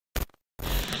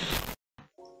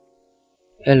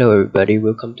Hello everybody,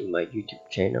 welcome to my YouTube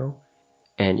channel.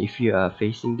 And if you are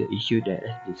facing the issue that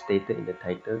has been stated in the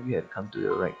title, you have come to the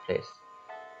right place.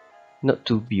 Not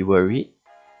to be worried,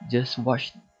 just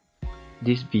watch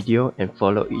this video and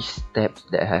follow each step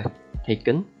that I have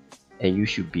taken and you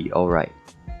should be alright.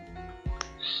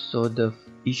 So the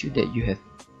issue that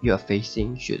you are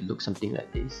facing should look something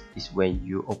like this. Is when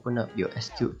you open up your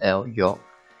SQLyog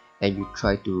and you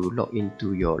try to log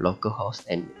into your localhost,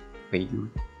 and when you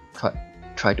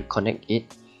try to connect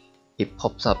it, it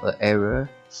pops up an error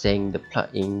saying the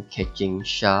plugin catching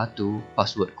SHA-2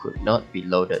 password could not be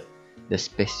loaded. The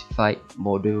specified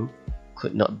module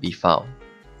could not be found.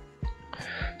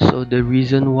 So the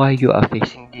reason why you are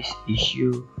facing this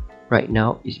issue right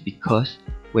now is because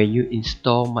when you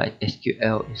install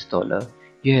MySQL installer,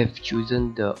 you have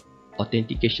chosen the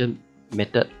authentication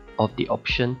method of the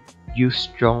option use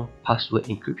strong password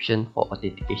encryption for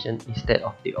authentication instead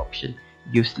of the option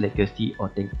use legacy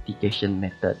authentication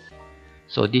method.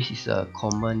 So this is a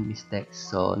common mistake,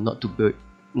 so not to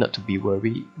be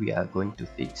worried, we are going to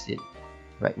fix it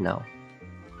right now.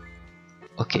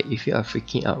 Okay, if you are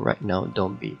freaking out right now,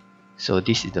 don't be. So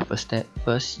this is the first step.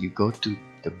 First, you go to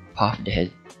the path that has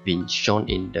been shown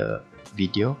in the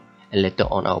video, and later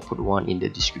on I'll put one in the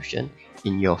description.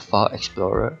 In your file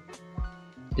explorer,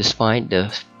 just find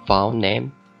the file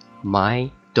name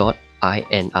my.ini.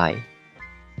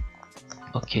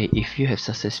 Okay, if you have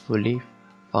successfully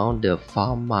found the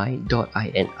file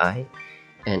my.ini,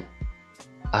 and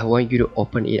I want you to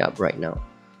open it up right now.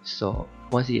 So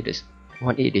once it is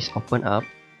open up,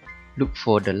 look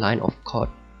for the line of code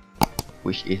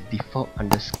which is default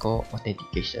underscore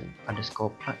authentication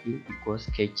underscore plugin equals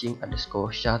catching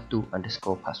underscore SHA-2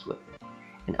 underscore password,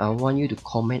 and I want you to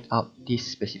comment out this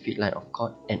specific line of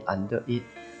code, and under it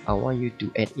I want you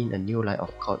to add in a new line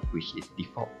of code which is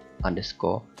default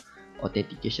underscore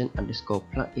authentication underscore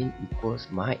plugin equals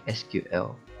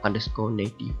MySQL underscore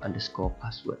native underscore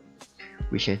password,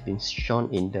 which has been shown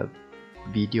in the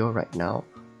video right now.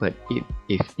 But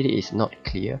if it is not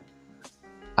clear,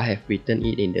 I have written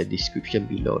it in the description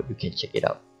below, you can check it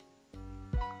out.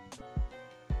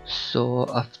 So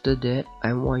after that,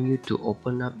 I want you to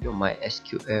open up your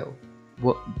MySQL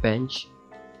workbench.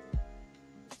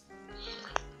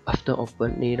 After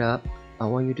opening it up, I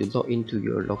want you to log into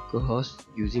your localhost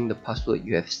using the password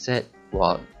you have set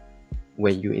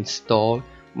when you install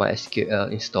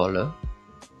MySQL installer.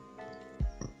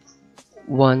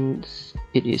 Once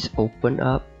it is opened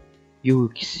up, you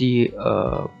will see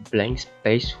a blank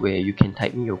space where you can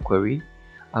type in your query.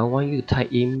 I want you to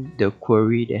type in the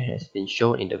query that has been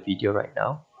shown in the video right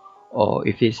now, or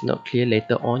if it's not clear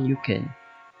later on, you can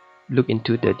look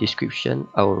into the description.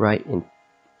 I will write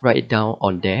it down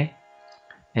on there.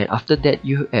 And after that,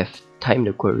 you have typed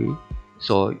the query,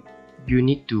 so you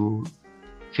need to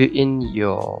fill in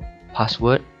your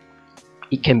password.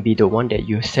 It can be the one that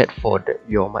you set for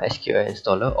your MySQL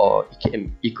installer, or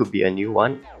it could be a new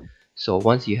one. So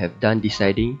once you have done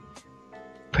deciding,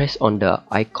 press on the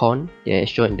icon that is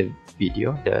shown in the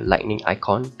video, the lightning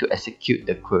icon, to execute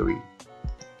the query,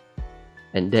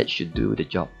 and that should do the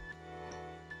job.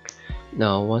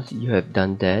 Now once you have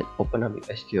done that, open up your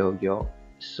SQLyog.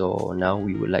 So now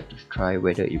we would like to try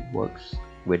whether it works,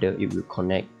 whether it will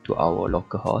connect to our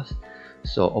localhost.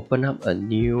 So open up a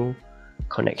new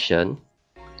connection,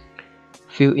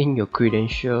 fill in your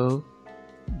credential,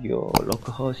 your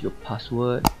localhost, your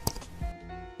password.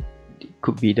 It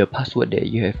could be the password that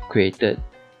you have created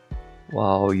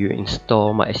while you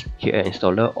install MySQL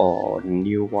installer, or the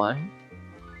new one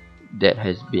that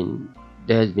has been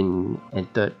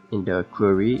entered in the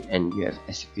query and you have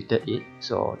executed it.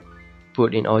 So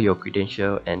put in all your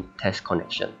credentials and test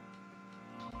connection.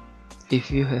 If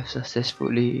you have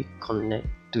successfully connected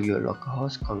to your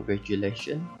localhost,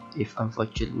 congratulations. If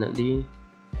unfortunately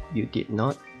you did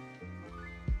not,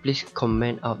 please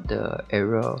comment out the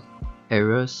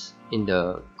errors in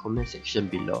the comment section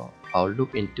below. I'll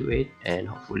look into it and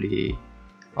hopefully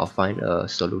I'll find a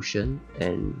solution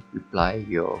and reply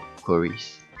your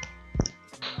queries.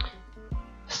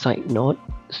 Side note,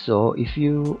 so if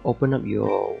you open up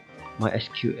your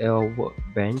MySQL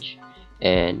workbench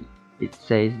and it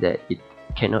says that it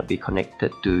cannot be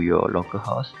connected to your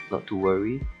localhost, not to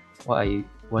worry. What I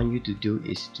want you to do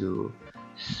is to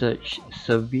search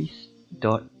service.msc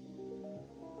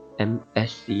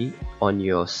on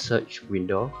your search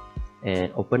window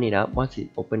and open it up. Once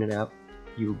it open it up,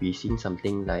 you'll be seeing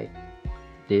something like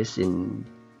this in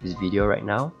this video right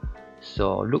now.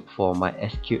 So look for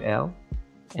MySQL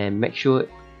and make sure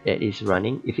that it's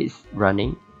running. If it's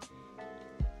running,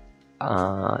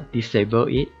 disable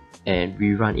it and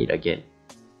rerun it again.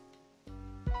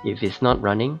 If it's not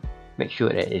running, make sure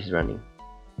that it's running.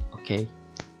 Okay,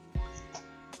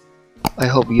 I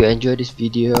hope you enjoyed this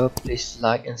video. Please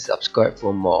like and subscribe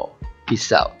for more.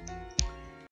 Peace out.